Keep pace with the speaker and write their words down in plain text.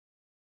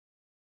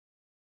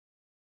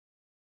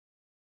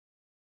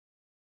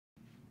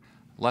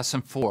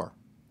Lesson 4,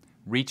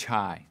 reach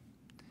high.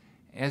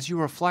 As you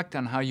reflect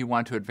on how you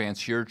want to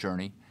advance your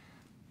journey,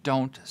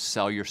 don't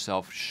sell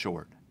yourself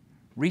short.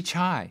 Reach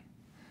high.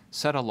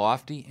 Set a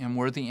lofty and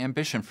worthy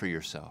ambition for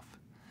yourself.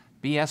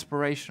 Be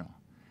aspirational.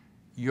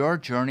 Your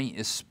journey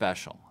is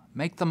special.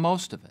 Make the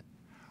most of it.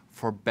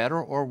 For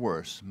better or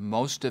worse,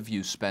 most of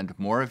you spend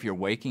more of your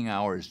waking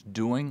hours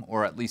doing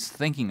or at least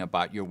thinking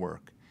about your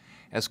work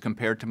as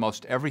compared to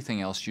most everything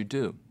else you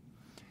do.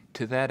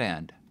 To that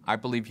end, I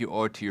believe you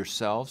owe it to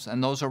yourselves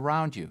and those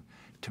around you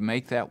to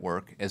make that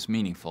work as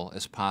meaningful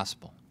as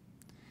possible.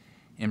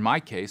 In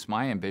my case,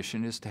 my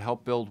ambition is to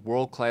help build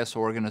world-class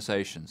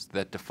organizations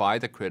that defy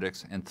the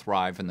critics and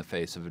thrive in the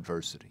face of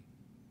adversity.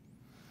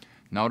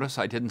 Notice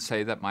I didn't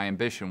say that my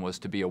ambition was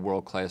to be a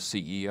world-class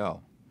CEO.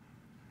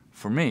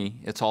 For me,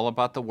 it's all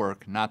about the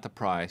work, not the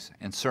prize,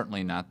 and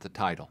certainly not the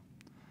title.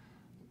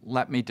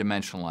 Let me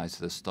dimensionalize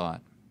this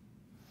thought.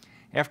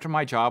 After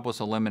my job was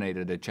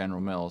eliminated at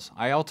General Mills,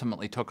 I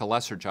ultimately took a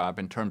lesser job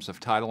in terms of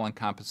title and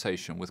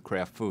compensation with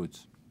Kraft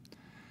Foods.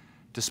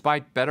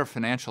 Despite better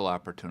financial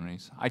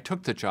opportunities, I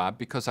took the job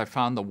because I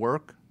found the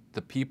work,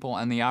 the people,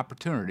 and the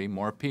opportunity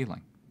more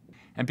appealing.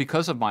 And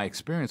because of my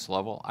experience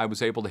level, I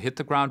was able to hit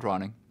the ground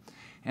running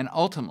and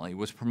ultimately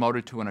was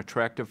promoted to an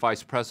attractive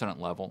vice president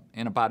level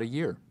in about a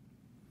year.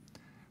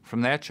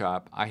 From that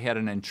job, I had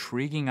an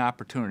intriguing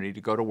opportunity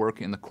to go to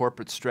work in the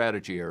corporate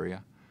strategy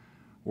area,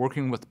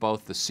 working with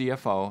both the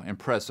CFO and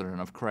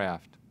president of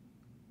Kraft.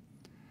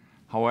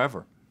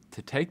 However,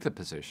 to take the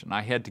position,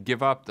 I had to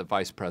give up the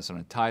vice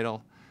president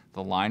title,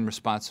 the line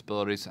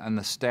responsibilities, and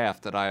the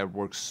staff that I had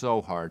worked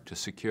so hard to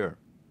secure.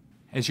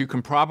 As you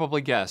can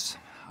probably guess,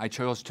 I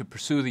chose to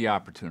pursue the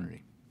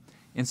opportunity.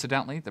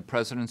 Incidentally, the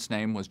president's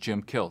name was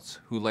Jim Kiltz,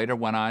 who later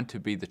went on to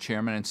be the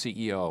chairman and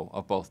CEO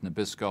of both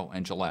Nabisco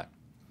and Gillette.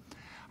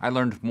 I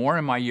learned more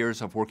in my years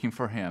of working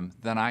for him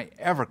than I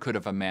ever could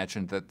have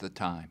imagined at the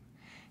time,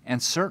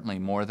 and certainly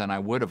more than I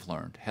would have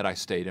learned had I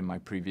stayed in my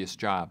previous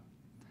job.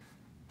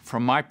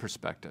 From my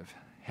perspective,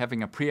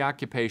 having a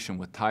preoccupation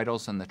with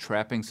titles and the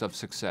trappings of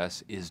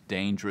success is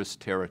dangerous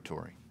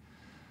territory.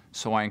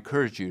 So I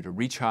encourage you to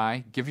reach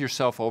high, give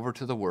yourself over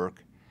to the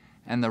work,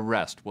 and the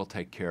rest will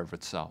take care of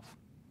itself.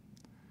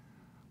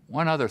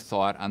 One other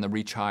thought on the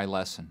reach high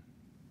lesson.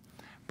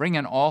 Bring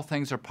an all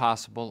things are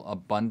possible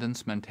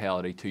abundance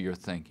mentality to your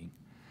thinking,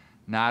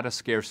 not a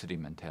scarcity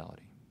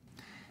mentality.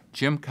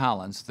 Jim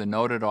Collins, the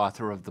noted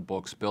author of the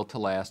books Built to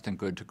Last and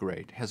Good to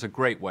Great, has a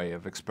great way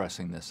of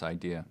expressing this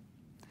idea.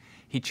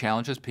 He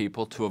challenges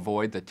people to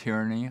avoid the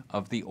tyranny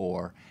of the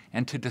or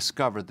and to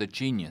discover the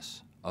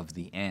genius of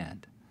the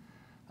and.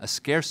 A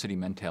scarcity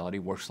mentality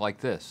works like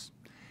this.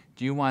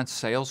 Do you want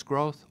sales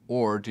growth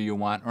or do you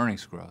want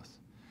earnings growth?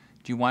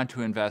 Do you want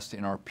to invest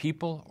in our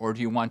people or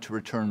do you want to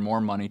return more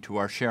money to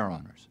our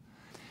shareowners?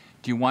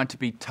 Do you want to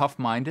be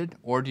tough-minded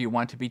or do you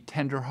want to be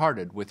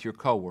tender-hearted with your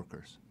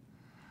coworkers?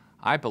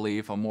 I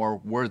believe a more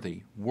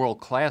worthy,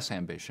 world-class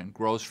ambition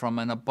grows from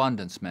an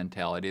abundance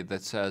mentality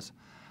that says,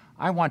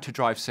 I want to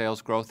drive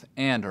sales growth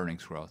and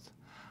earnings growth.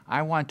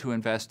 I want to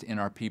invest in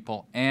our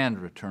people and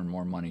return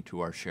more money to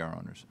our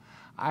shareowners.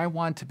 I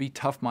want to be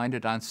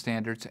tough-minded on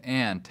standards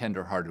and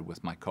tender-hearted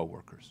with my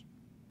coworkers.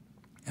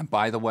 And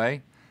by the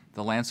way,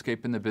 the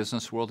landscape in the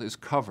business world is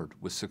covered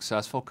with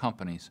successful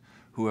companies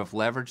who have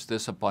leveraged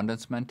this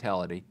abundance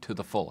mentality to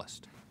the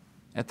fullest.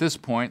 At this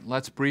point,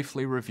 let's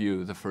briefly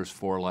review the first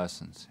 4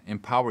 lessons.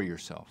 Empower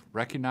yourself.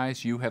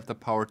 Recognize you have the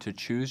power to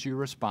choose your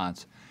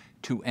response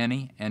to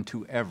any and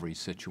to every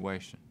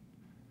situation.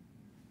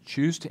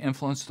 Choose to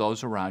influence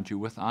those around you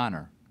with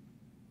honor.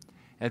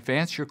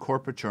 Advance your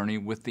corporate journey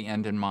with the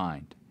end in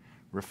mind.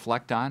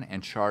 Reflect on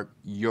and chart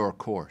your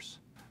course.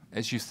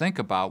 As you think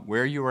about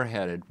where you are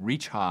headed,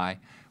 reach high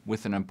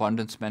with an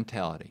abundance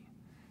mentality.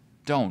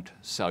 Don't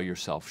sell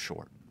yourself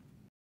short.